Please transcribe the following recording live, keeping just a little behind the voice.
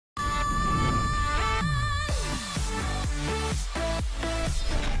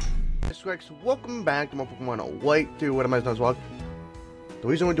exkoryex, welcome back to my Pokemon White to Randomized Nuzlocke. The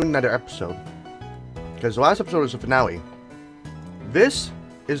reason we're doing another episode, because the last episode was the finale. This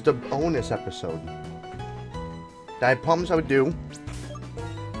is the bonus episode that I promised I would do,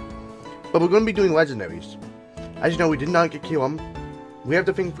 but we're going to be doing legendaries. As you know, we did not get Kilum. We have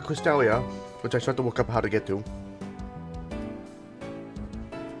the thing for Crystalia, which I start to look up how to get to.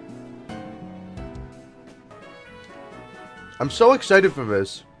 I'm so excited for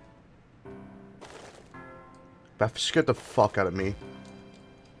this. That scared the fuck out of me.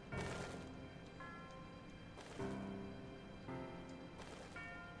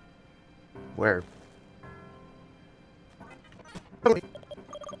 Where?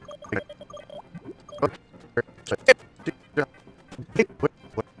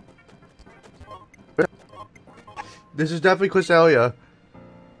 This is definitely Crystalia.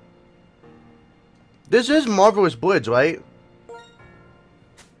 This is Marvelous Blitz, right?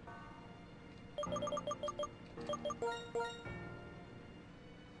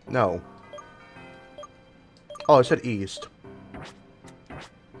 No. Oh, it said east.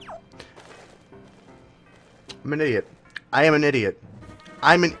 I'm an idiot. I am an idiot.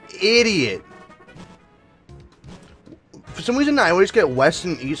 I'm an idiot. For some reason, I always get west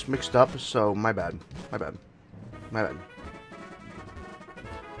and east mixed up, so my bad. My bad. My bad.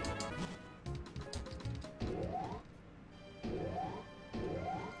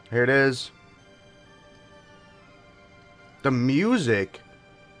 Here it is. The music.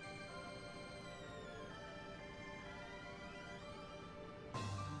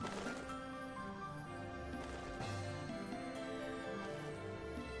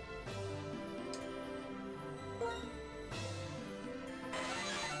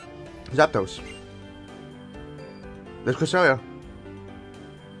 Zapdos. There's Crystalia.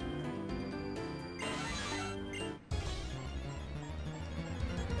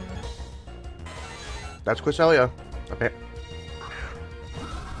 That's Crystalia. Okay.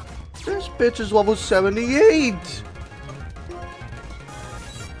 This bitch is level 78!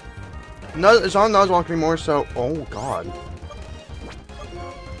 No, it's not Nuzlocke anymore, so... Oh, God.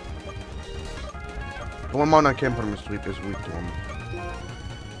 The one mod I can't put him to sleep is weak to him.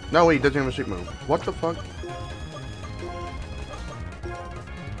 No, wait, he doesn't have a sleep move. What the fuck?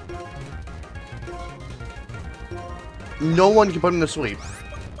 No one can put him to sleep.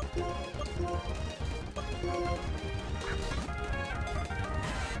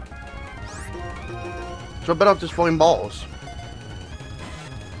 So I bet off just falling balls.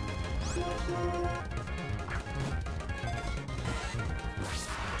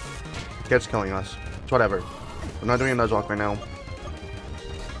 It's killing us. It's whatever. I'm not doing a Nuzlocke right now.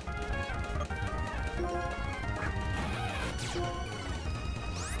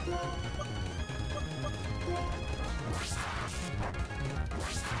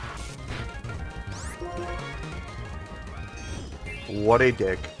 What a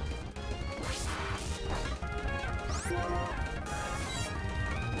dick.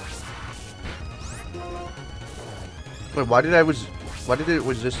 Wait, why did it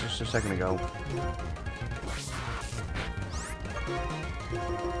resist just a second ago?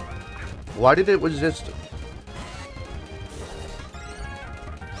 Why did it resist?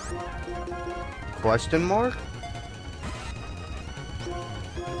 Question mark?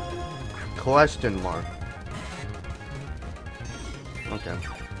 Question mark. Okay.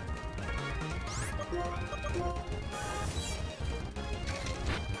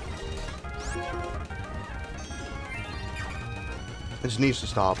 This needs to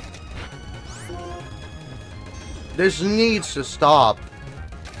stop. This needs to stop.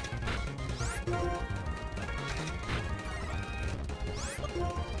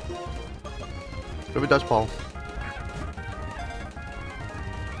 If it does fall.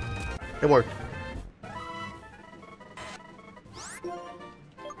 It worked.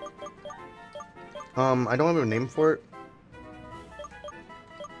 I don't have a name for it.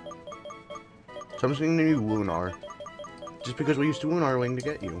 So I'm just going to use Lunar. Just because we used to Lunarling to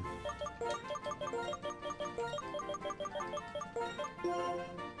get you.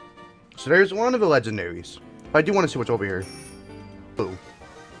 So there's one of the legendaries. But I do want to see what's over here. Boo.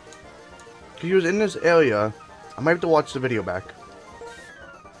 Because he was in this area. I might have to watch the video back.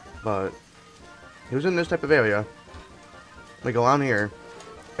 But he was in this type of area. Like around here.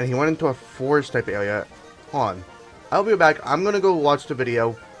 And he went into a forest type area. Hold on. I'll be back. I'm going to go watch the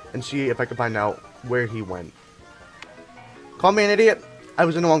video and see if I can find out where he went. Call me an idiot. I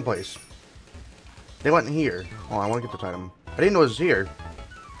was in the wrong place. They went here. Oh, I want to get the item. I didn't know it was here.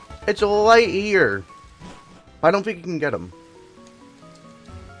 It's right here. I don't think you can get him.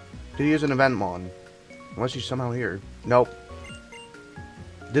 Did he use an event mod? Unless he's somehow here. Nope.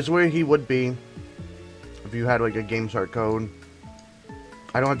 This is where he would be if you had like a game start code.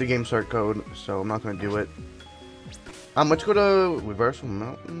 I don't have the game start code, so I'm not gonna do it. Let's go to Reversal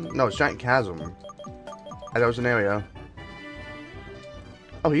Mountain. No, it's Giant Chasm. That was an area.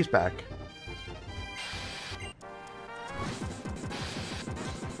 Oh, he's back.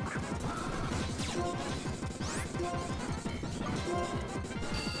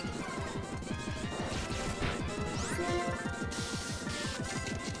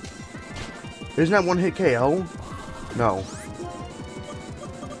 Isn't that one hit KO? No. I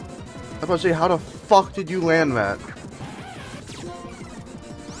was about to say, how the fuck did you land that?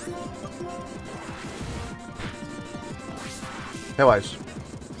 Paralyze.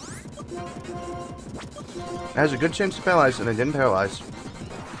 It has a good chance to paralyze, and it didn't paralyze.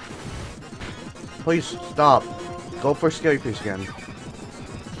 Please stop. Go for Scary Face again.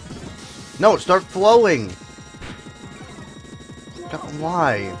 No, start flowing. God,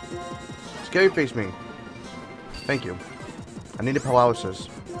 why? Scary Face me. Thank you. I need a paralysis.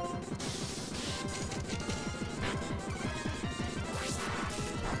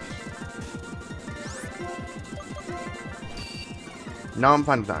 Now I'm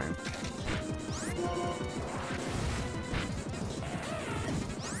fine dying.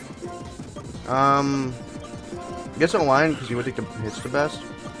 I guess I'll line because you would think the hits the best.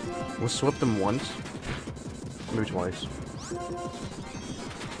 We'll swip them once. Maybe twice.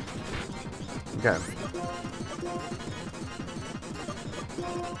 Okay.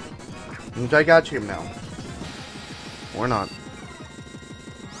 I got you now. Or not.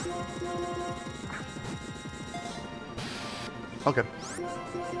 Okay.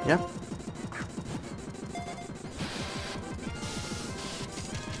 Yeah.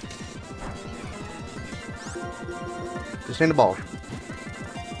 Sustain the ball.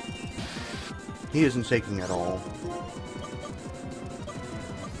 He isn't shaking at all.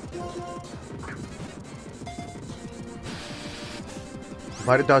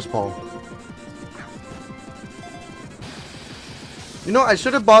 Fight a dust ball. You know, I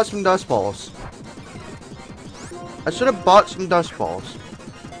should have bought some dust balls. I should have bought some dust balls.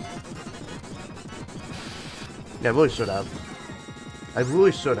 Yeah, I really should have. I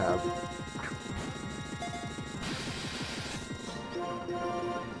really should have.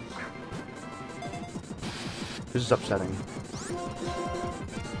 This is upsetting.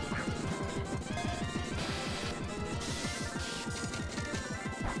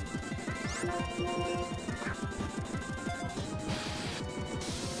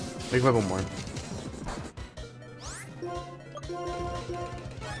 Make one more.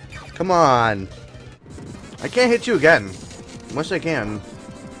 Come on. I can't hit you again. Unless I can.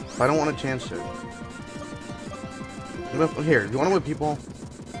 But I don't want a chance to. Here, do you want to whip people?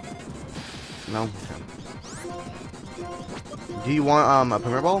 No? Okay. Do you want a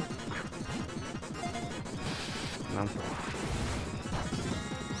premier ball? No.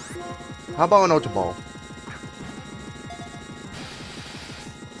 How about an ultra ball?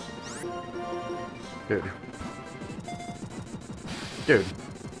 Dude. Dude.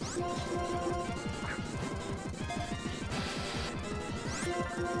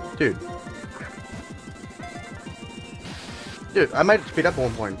 Dude. Dude, I might speed up at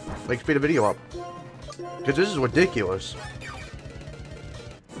one point. Like, speed the video up. Because this is ridiculous.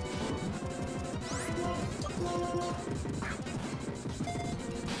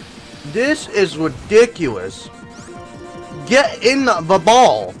 This is ridiculous. Get in the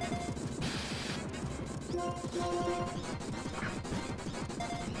ball.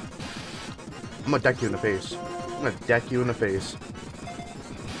 I'm gonna deck you in the face. I'm gonna deck you in the face.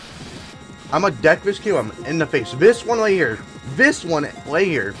 I'm gonna deck this Q. I'm in the face. This one right here. This one right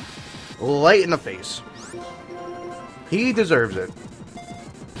here. Right in the face. He deserves it.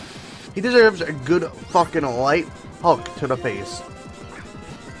 He deserves a good fucking light hook to the face.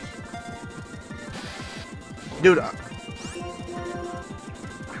 Dude.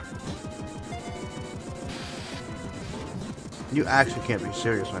 You actually can't be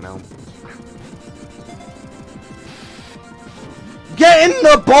serious right now. Get in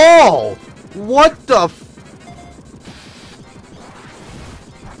the ball! What the f...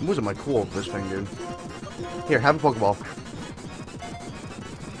 I'm losing my cool with this thing, dude. Here, have a Pokeball.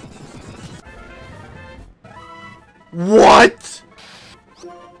 What?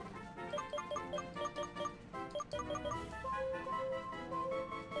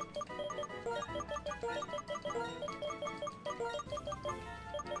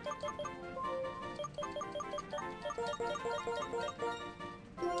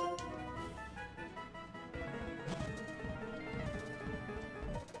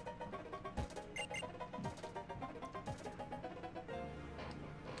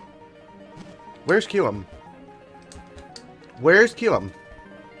 Where's Keelam? Where's Keelam?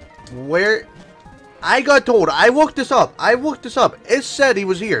 Where? I got told. I looked this up. I looked this up. It said he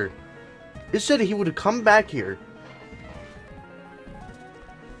was here. It said he would come back here.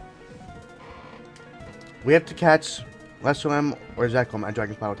 We have to catch Leslam or Zekrom at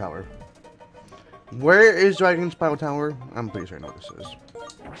Dragon's Power Tower. Where is Dragon's Power Tower? I'm pretty sure I know this is.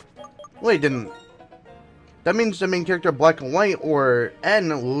 Wait, didn't... That means the main character Black and White or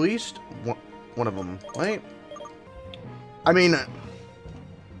N at least one of them, right? I mean... It's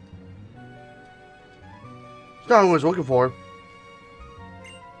not what I was looking for.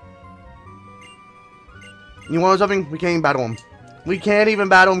 You want to know something? We can't even battle him. We can't even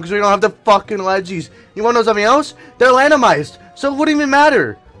battle him because we don't have the fucking Legis. You want to know something else? They're randomized, so it wouldn't even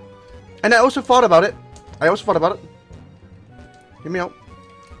matter. And I also thought about it. Hear me out.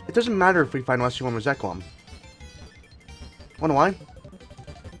 It doesn't matter if we find Leslie or Zekrom. Wanna know why?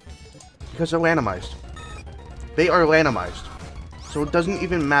 Because they're randomized. They are randomized. So it doesn't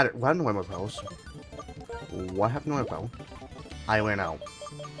even matter. What happened to my repels? What happened to my repel? I ran out.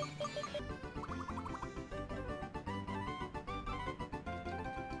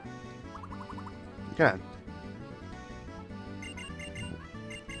 Okay.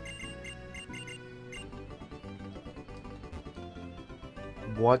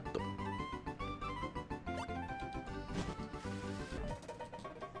 What the...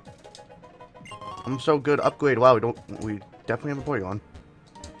 I'm so good. Upgrade. Wow, we definitely have a Porygon.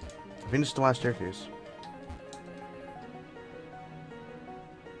 I think this is the last staircase.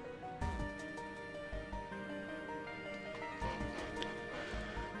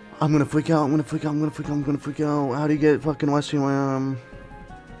 I'm gonna freak out. I'm gonna freak out. How do you get fucking Wesley Lamb?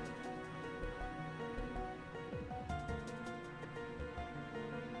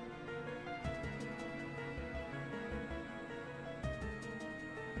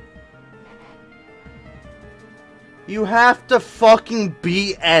 You have to fucking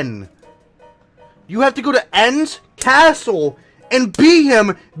be N. You have to go to N's castle and be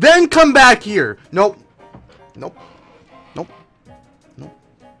him, then come back here. Nope. Nope. Nope. Nope.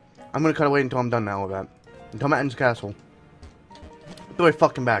 I'm gonna cut away until I'm done now with that. Until I'm at N's castle. Be right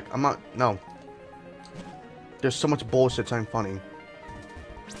fucking back. I'm not. No. There's so much bullshit, it's not funny.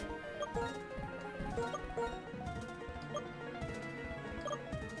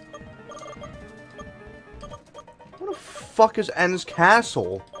 What the fuck is N's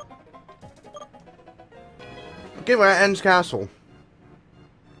castle? Okay, we're at N's castle.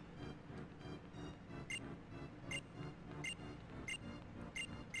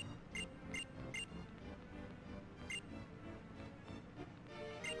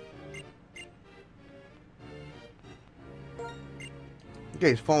 Okay,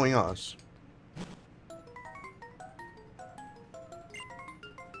 he's following us.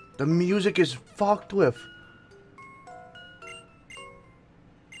 The music is fucked with.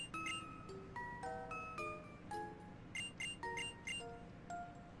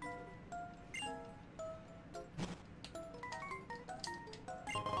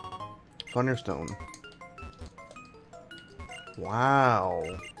 Thunderstone. Wow.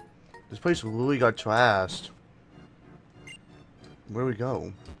 This place really got trashed. Where do we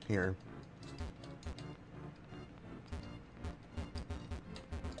go? Here.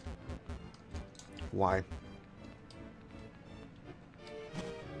 Why?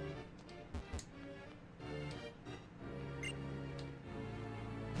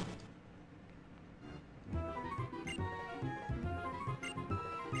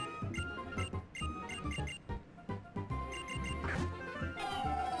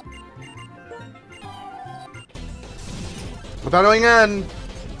 We're battling N.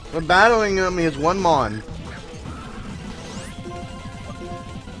 We're battling him. He has one Mon.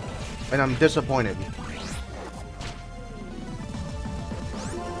 And I'm disappointed.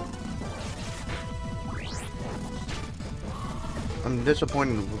 I'm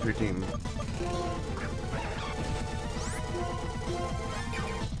disappointed with your team.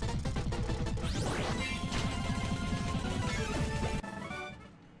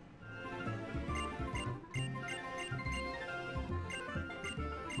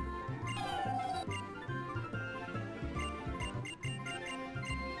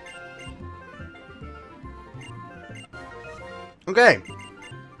 Okay.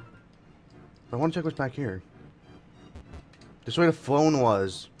 I want to check what's back here. This is where the phone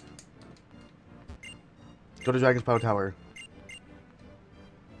was. Go to Dragon's Power Tower.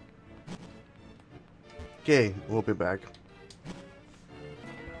 Okay, we'll be back.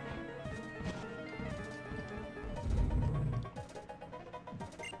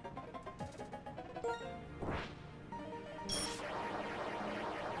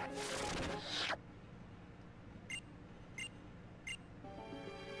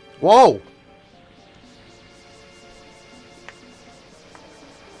 Whoa!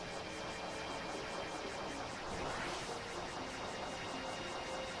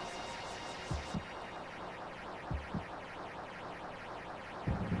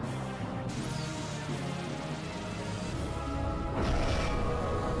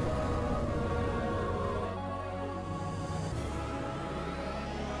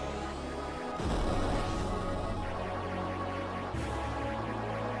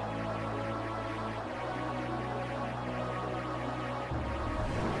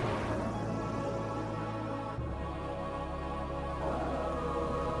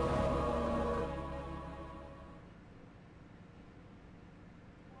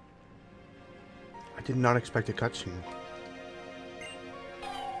 I did not expect a cutscene.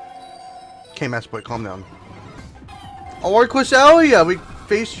 Okay, Master Boy, calm down. Oh, Arquisalia! We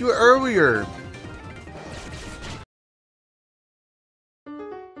faced you earlier!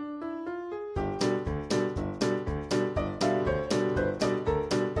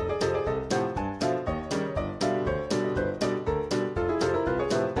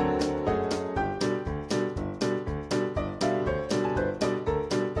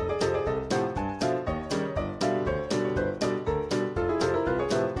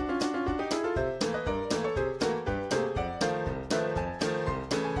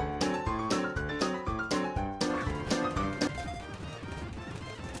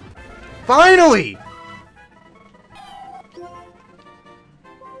 Finally!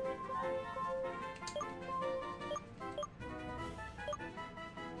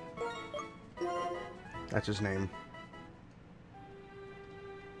 That's his name.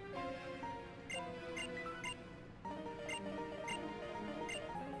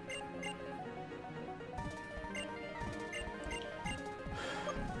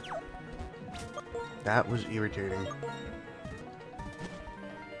 That was irritating.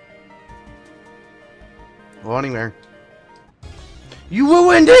 Well, anywhere. You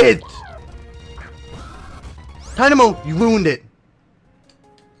ruined it! Dynamo, you ruined it!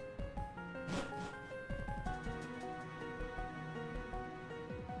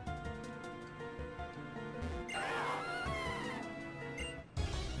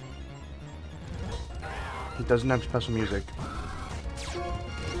 He doesn't have special music.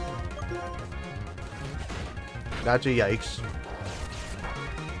 That's a yikes.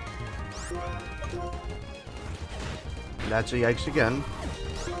 That's a yikes again.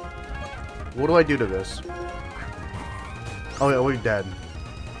 What do I do to this? Oh, yeah, we're dead.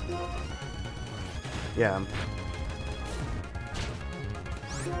 Yeah.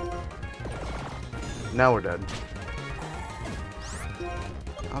 Now we're dead.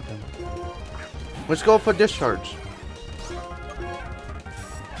 Okay. Let's go for discharge.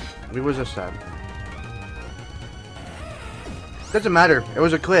 We resist that. Doesn't matter. It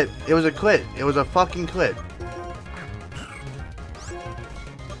was a clit. It was a clit. It was a fucking clit.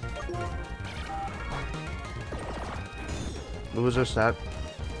 We resist that.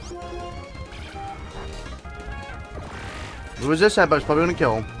 We resist that, but it's probably gonna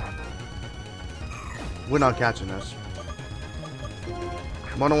kill. We're not catching this.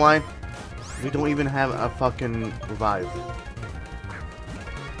 Wanna know why? We don't even have a fucking revive.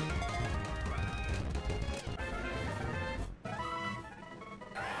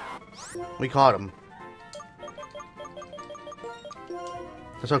 We caught him.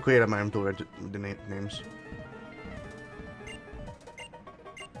 That's how creative I am to the names.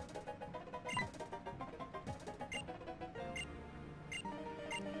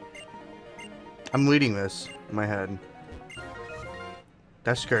 I'm reading this in my head.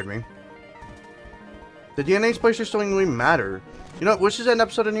 That scared me. The DNA splicer doesn't really matter. You know what? Let's just end the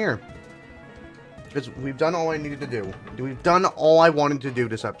episode in here. Because we've done all I needed to do. We've done all I wanted to do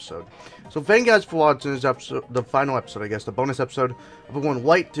this episode. So thank you guys for watching this episode, the final episode, I guess, the bonus episode of going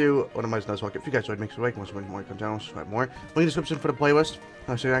white to Randomized Nuzlocke. If you guys would make sure to like, want to make more content, subscribe more. Link in the description for the playlist.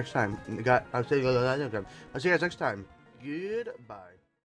 I'll see you next time. I'll see you guys next time. Goodbye.